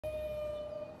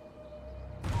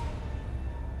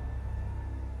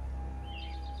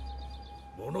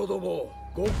者ども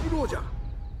ご苦労じゃ。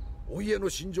お家の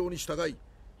心情に従い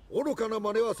愚かな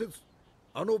真似はせず、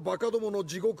あのバカどもの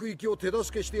地獄行きを手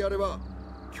助けしてやれば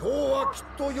今日はきっ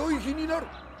と良い日になる。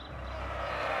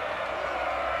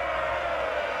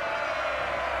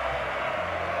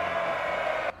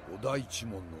お大一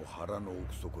門の腹の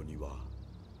奥底には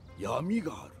闇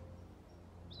がある。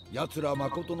奴ら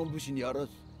誠の武士にあらず、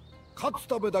勝つ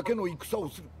ためだけの戦を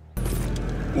する。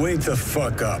Wake the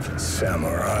fuck up,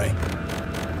 samurai.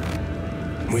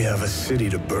 We have a city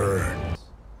to burn.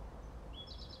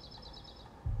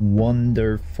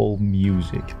 Wonderful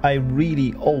music. I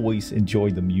really always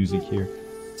enjoy the music here.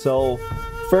 So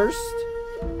first,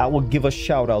 I will give a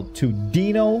shout out to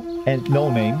Dino and No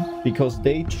Name because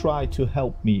they tried to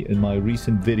help me in my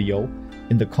recent video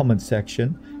in the comment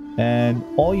section. And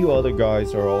all you other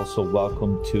guys are also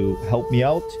welcome to help me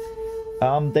out.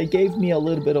 They gave me a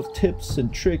little bit of tips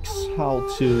and tricks how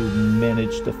to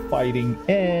manage the fighting,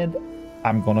 and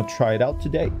I'm gonna try it out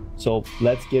today. So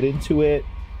let's get into it.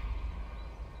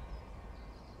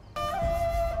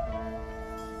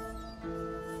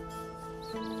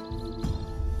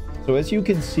 So as you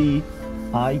can see,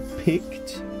 I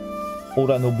picked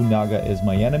Oda Nobunaga as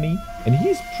my enemy, and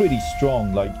he's pretty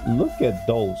strong. Like, look at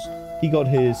those. He got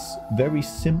his very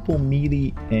simple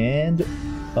melee and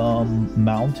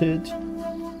mounted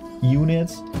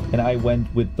units, and I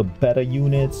went with the better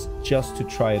units just to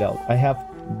try it out. I have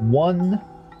one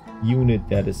unit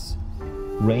that is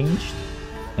ranged,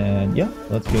 and yeah,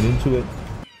 let's get into it.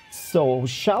 So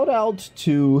shout out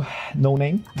to No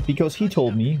Name because he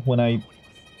told me when I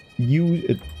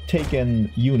take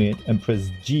an unit and press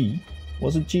G,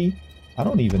 was it G? I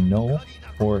don't even know.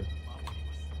 Or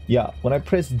yeah, when I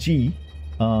press G,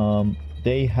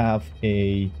 they have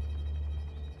a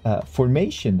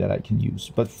formation that I can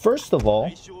use. But first of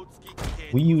all,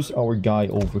 we use our guy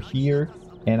over here,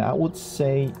 and I would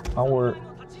say our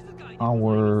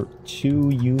two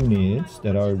units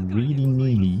that are really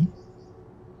meaty,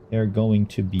 they're going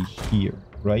to be here,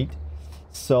 right?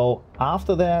 So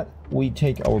after that, we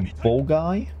take our bow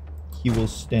guy. He will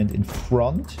stand in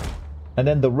front, and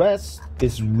then the rest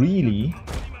is really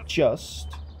just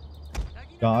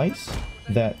guys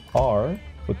that are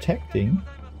protecting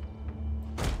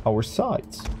our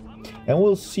sides, and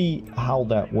we'll see how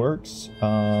that works,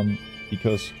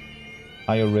 because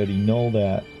I already know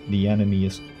that the enemy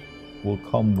will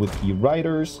come with the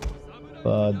riders,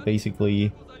 but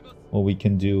basically what we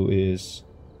can do is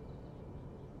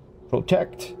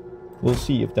protect. We'll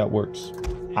see if that works.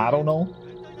 I don't know,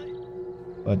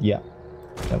 but yeah,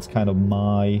 that's kind of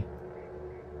my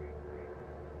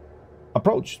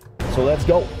approach. So let's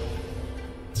go.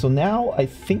 So now I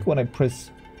think when I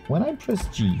press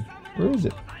G, where is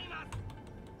it?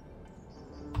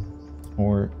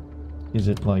 Or is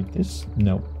it like this?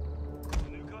 No.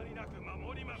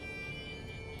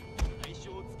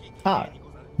 Ah,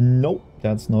 nope,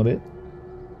 that's not it.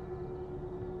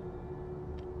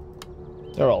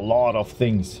 There are a lot of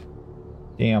things.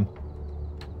 Damn.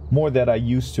 More than I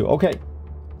used to. Okay.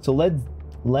 So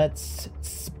let's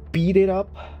speed it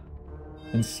up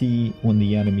and see when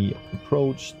the enemy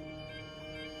approached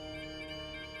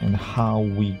and how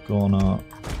we gonna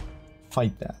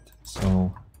fight that.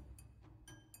 So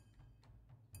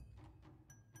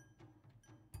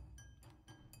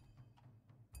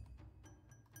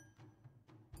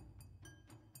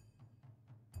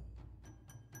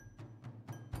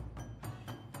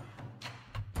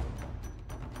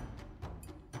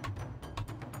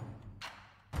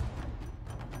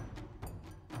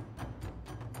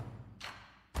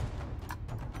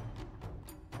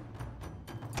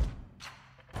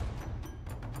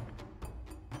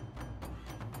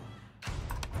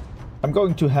I'm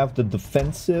going to have the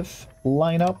defensive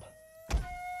lineup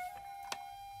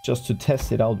just to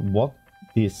test it out what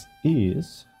this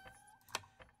is.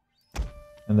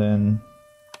 And then...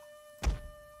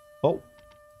 oh.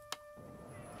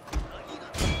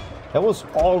 That was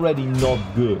already not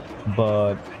good,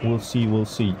 but we'll see, we'll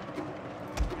see.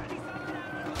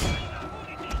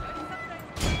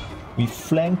 We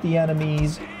flanked the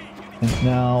enemies, and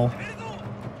now...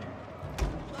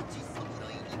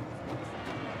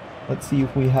 let's see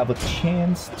if we have a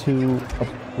chance to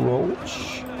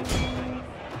approach.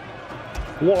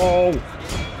 Whoa!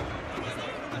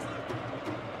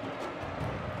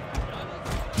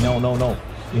 No, no, no.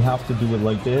 We have to do it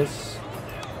like this.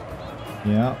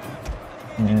 Yeah.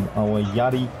 And our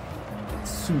Yari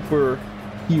super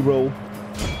hero.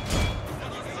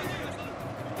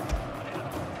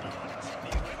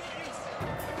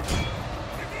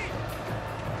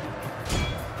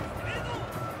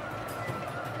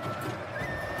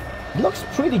 Looks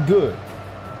pretty good.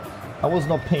 I was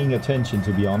not paying attention,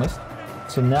 to be honest.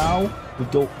 So now we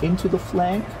go into the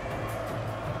flank.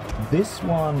 This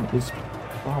one is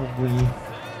probably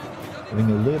having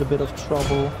a little bit of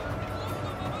trouble,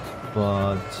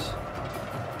 but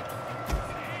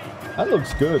that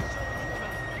looks good.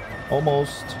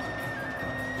 Almost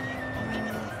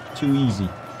too easy.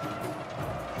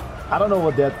 I don't know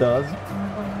what that does.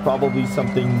 Probably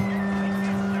something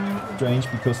strange,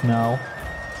 because now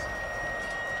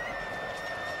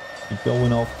they're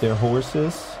going off their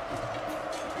horses.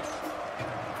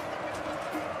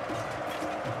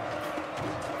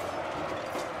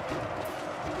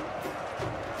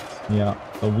 Yeah,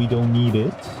 but we don't need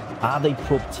it. Ah, they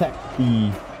protect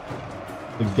the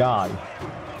guy.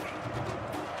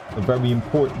 A very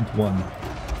important one.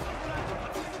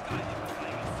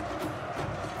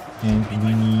 And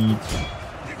we need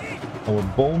our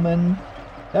bowmen.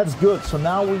 That's good. So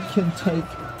now we can take...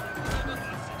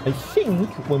 I think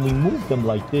when we move them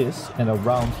like this and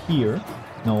around here...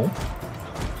 No.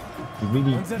 We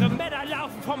really...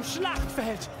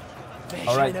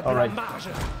 Alright.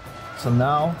 So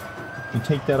now you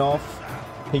take that off.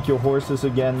 Take your horses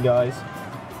again, guys.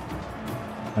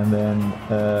 And then...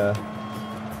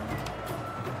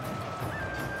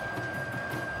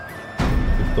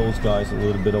 give those guys a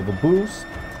little bit of a boost.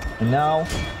 And now...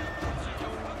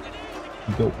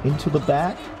 we go into the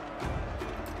back.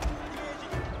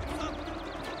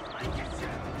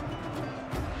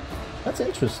 That's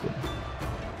interesting.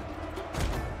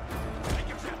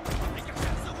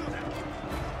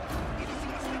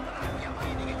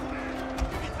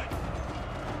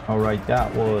 Alright,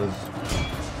 that was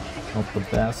not the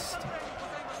best,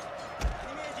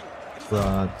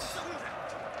 but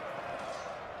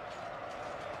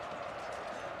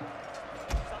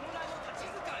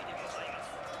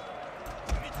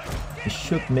we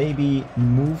should maybe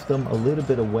move them a little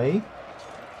bit away.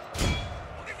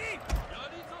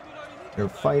 They're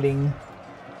fighting.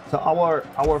 So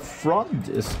our front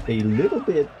is a little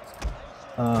bit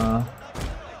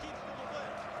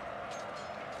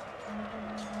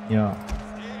yeah.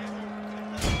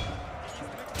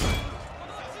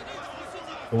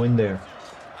 Go in there.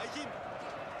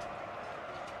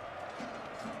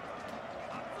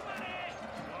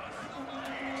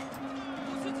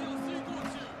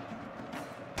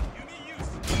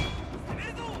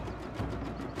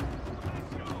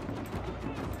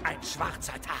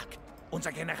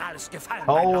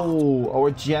 Oh,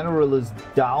 our general is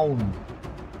down.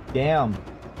 Damn.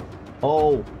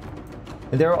 Oh.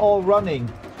 And they're all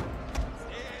running.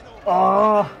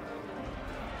 Ah.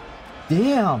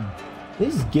 Damn.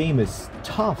 This game is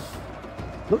tough.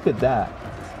 Look at that.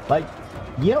 Like,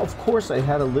 yeah, of course I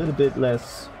had a little bit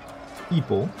less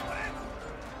people.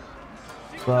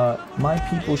 But my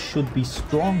people should be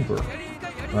stronger,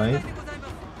 right?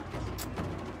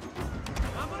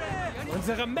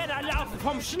 Unsere Männer laufen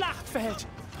vom Schlachtfeld.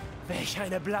 Welch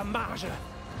eine Blamage.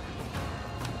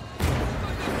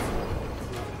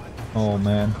 Oh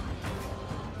man.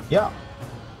 Yeah.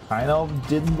 Kind of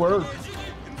didn't work.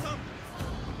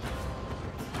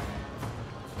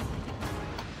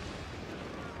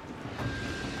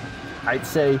 I'd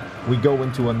say we go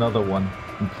into another one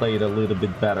and play it a little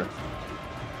bit better.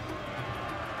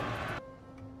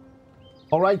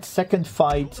 Alright, second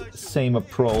fight, same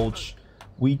approach.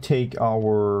 We take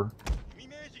our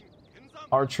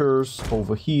archers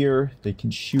over here. They can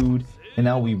shoot. And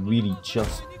now we really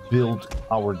just build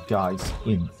our guys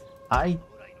in. I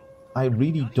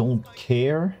really don't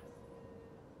care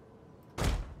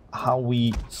how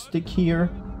we stick here.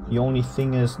 The only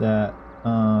thing is that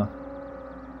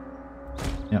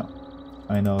yeah,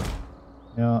 kind of,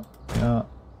 yeah.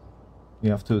 We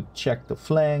have to check the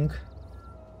flank.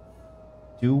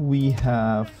 Do we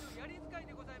have...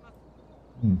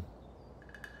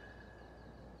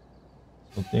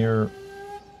 So they're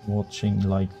watching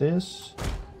like this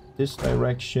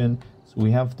direction. So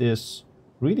we have this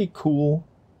really cool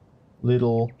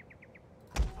little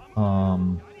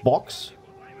box,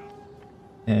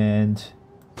 and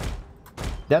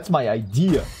that's my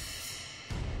idea.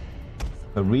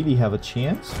 I really have a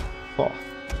chance. Oh,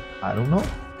 I don't know.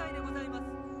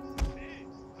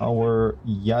 Our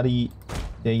Yari,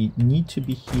 they need to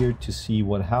be here to see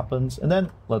what happens, and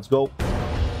then let's go.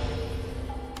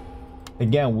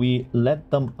 Again, we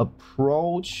let them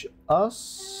approach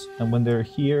us, and when they're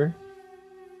here,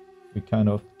 we kind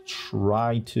of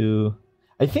try to...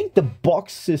 I think the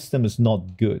box system is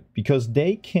not good, because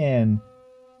they can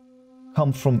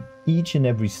come from each and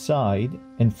every side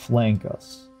and flank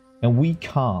us, and we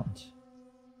can't.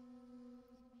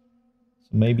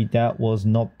 So maybe that was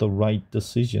not the right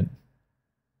decision.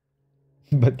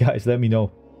 But guys, let me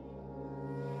know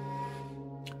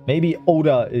Maybe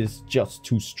Oda is just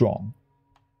too strong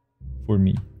for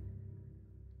me.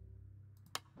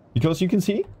 Because you can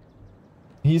see,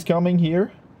 he's coming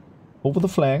here over the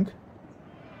flank.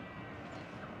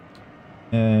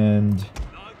 And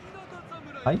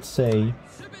I'd say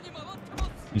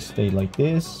we stay like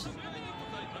this.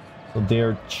 So they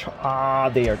are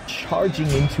charging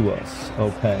into us.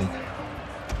 Okay.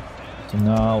 So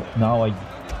now I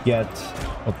get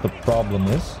what the problem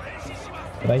is.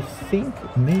 But I think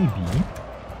maybe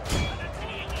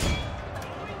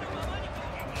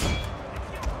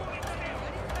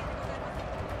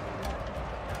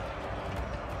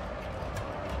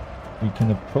we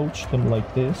can approach them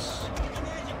like this.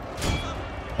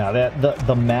 Yeah,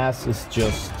 the mass is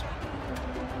just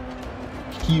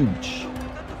huge.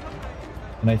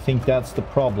 And I think that's the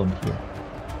problem here.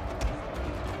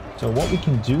 So what we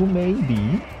can do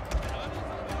maybe...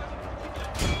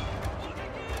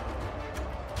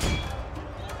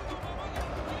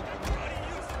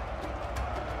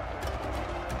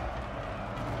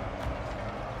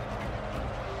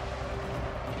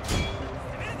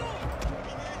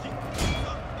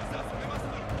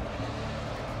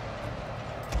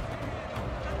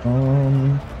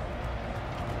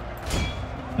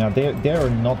 Yeah, they are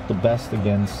not the best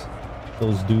against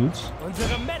those dudes.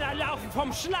 Unsere Männer laufen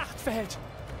vom Schlachtfeld.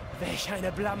 Welch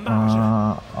eine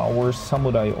Blamage. Our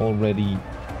samurai already...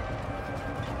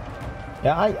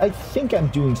 Yeah, I think I'm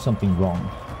doing something wrong.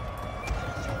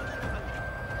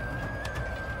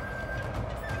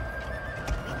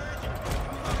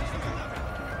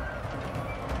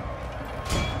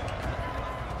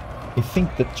 I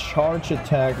think the charge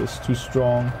attack is too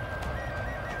strong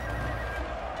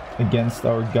against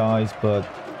our guys, but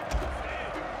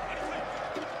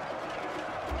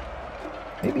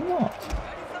maybe not.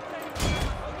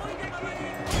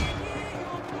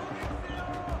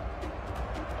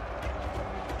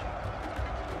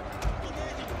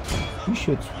 We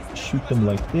should shoot them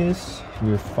like this.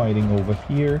 We're fighting over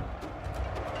here.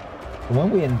 And when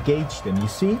we engage them, you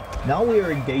see? Now we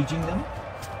are engaging them.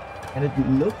 And it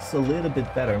looks a little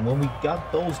bit better. And when we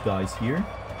got those guys here,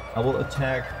 I will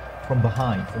attack from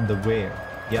behind, from the rear.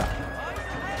 Yeah.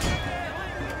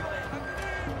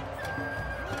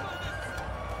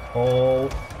 Oh,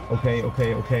 okay.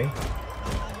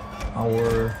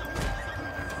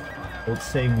 Let's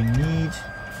say we need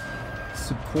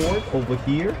support over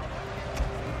here.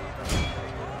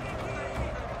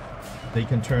 They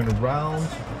can turn around.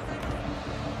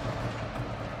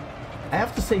 I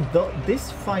have to say,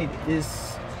 this fight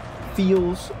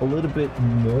feels a little bit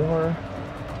more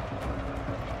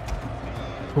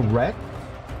correct.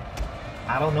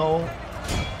 I don't know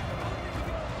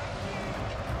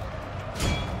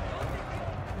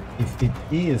if it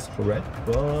is correct,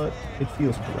 but it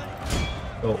feels correct.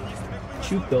 So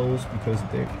shoot those because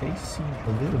they seem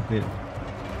a little bit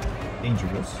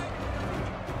dangerous.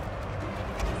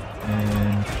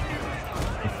 And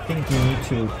I think we need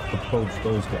to approach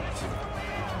those guys.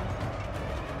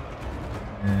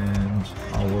 And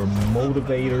our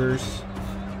motivators.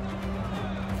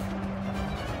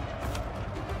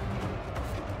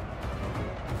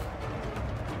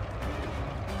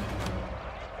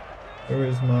 Where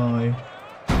is my...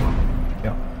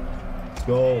 Yeah. Let's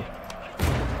go.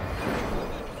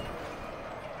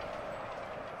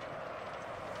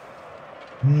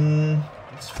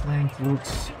 This flank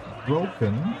looks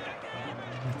broken. I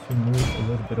need to move a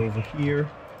little bit over here.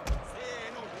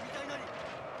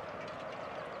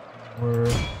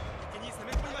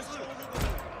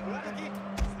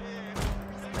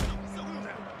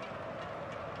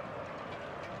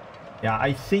 Yeah,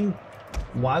 I think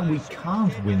why we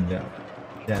can't win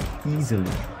that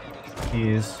easily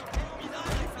is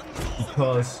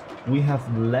because we have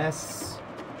less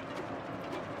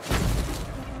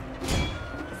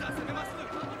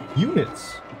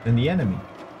units than the enemy.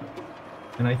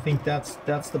 And I think that's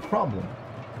the problem.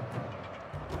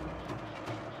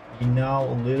 Now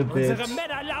a little bit. Unsere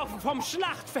Männer laufen vom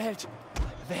Schlachtfeld.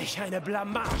 Welch eine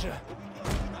Blamage.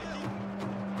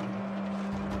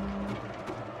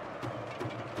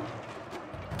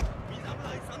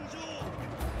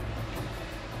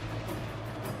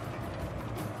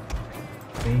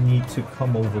 They need to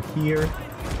come over here.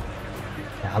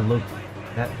 Yeah, look,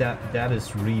 that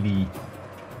is really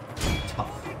tough.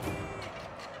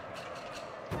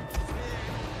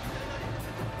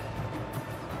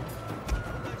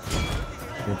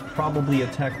 We'll probably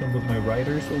attack them with my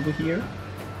riders over here.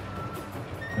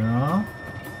 Yeah,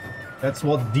 that's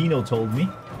what Dino told me.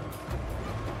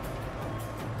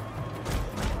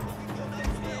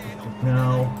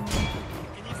 Now.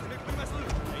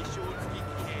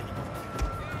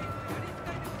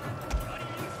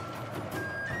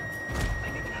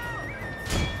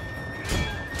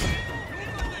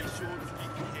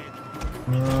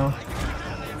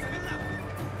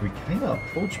 we're kind of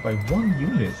approached by one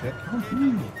unit. That can't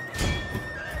be.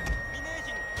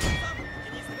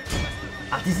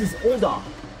 Ah, this is Oda.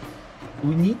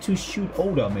 We need to shoot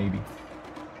Oda, maybe.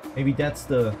 Maybe that's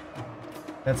the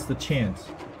chance.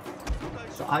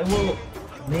 So I will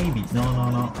maybe. No.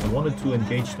 I wanted to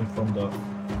engage them from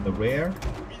the rear.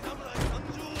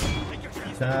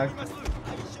 Attack.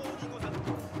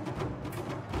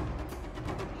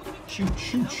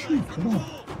 Shoot. Come on.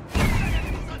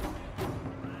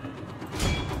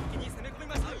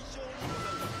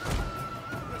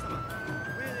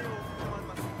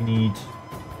 We need.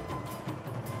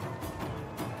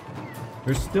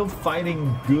 We're still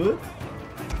fighting good.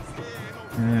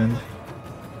 And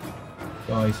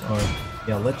guys are,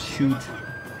 yeah, let's shoot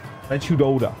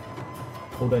Oda.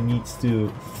 Oda needs to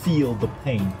feel the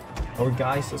pain. Our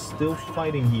guys are still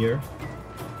fighting here.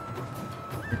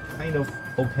 We're kind of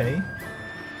okay.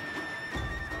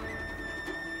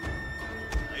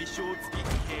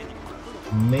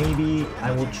 Maybe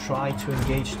I will try to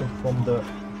engage them from the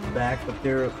back, but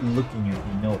they're looking at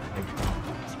me. No, I can't.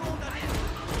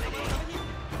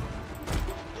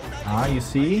 Ah, you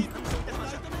see?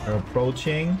 They're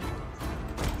approaching.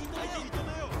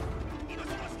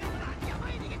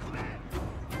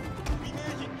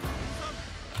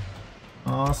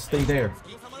 Ah, stay there.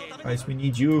 Guys, we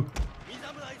need you.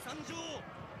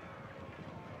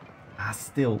 Ah,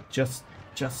 still, just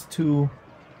to...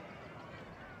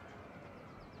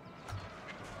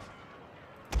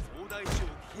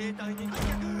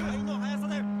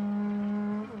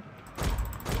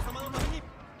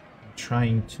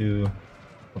 Trying to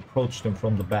approach them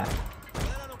from the back.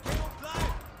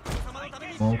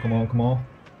 Come on.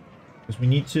 Because we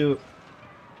need to,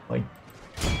 like,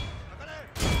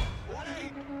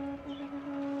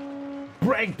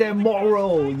 break their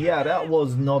morale. Yeah, that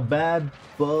was not bad,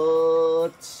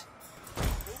 but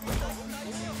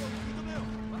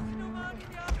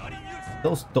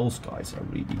those guys are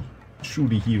really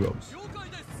truly heroes.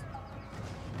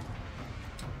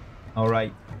 All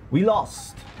right, we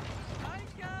lost.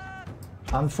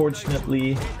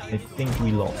 Unfortunately, I think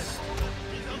we lost.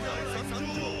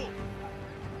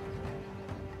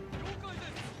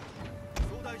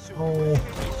 Oh,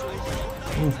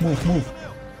 move.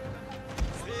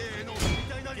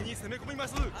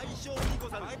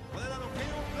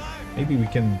 Maybe we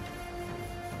can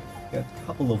get a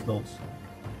couple of those.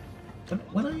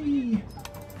 When I...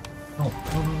 No.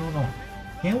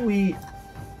 Can we...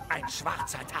 Ein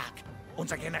schwarzer Tag.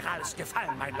 Unser General ist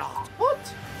gefallen, mein Lord.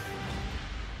 What?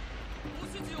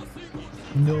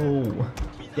 No.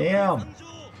 Damn.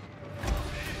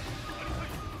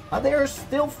 Ah, they're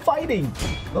still fighting.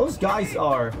 Those guys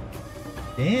are...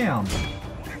 Damn.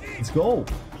 Let's go.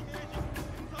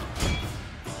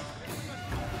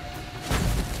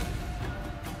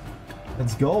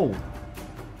 Let's go.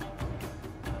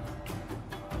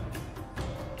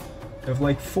 They have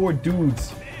like 4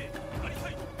 dudes.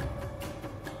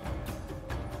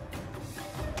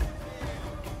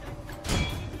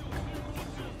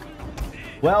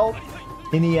 Well,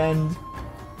 in the end,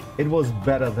 it was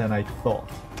better than I thought.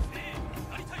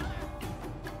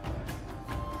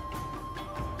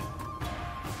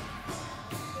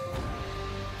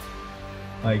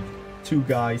 Like, 2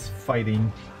 guys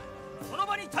fighting.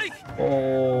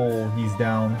 Oh, he's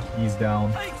down.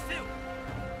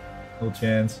 No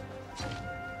chance.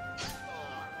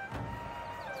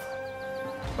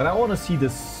 But I want to see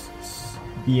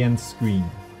the end screen.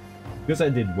 Because I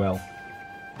did well.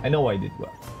 I know I did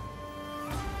well.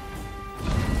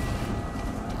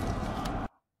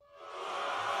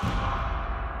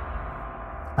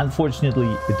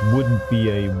 Unfortunately, it wouldn't be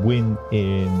a win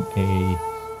in a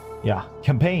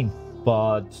campaign,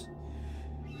 but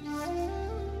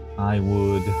I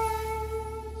would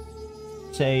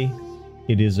say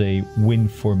it is a win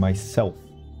for myself.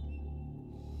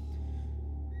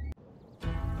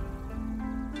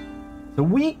 So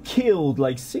we killed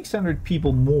like 600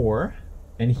 people more,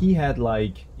 and he had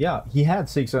like, yeah, he had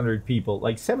 600 people,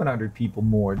 like 700 people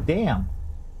more. Damn.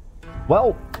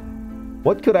 Well,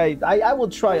 what could I will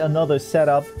try another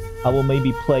setup. I will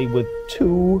maybe play with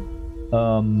 2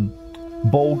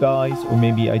 bow guys, or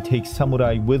maybe I take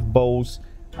samurai with bows.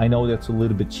 I know that's a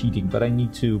little bit cheating, but I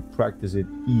need to practice it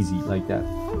easy like that.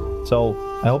 So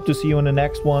I hope to see you in the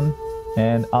next one,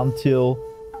 and until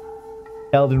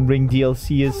Elden Ring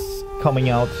DLC is coming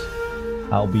out,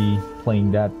 I'll be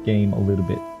playing that game a little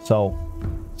bit. So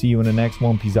see you in the next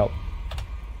one. Peace out.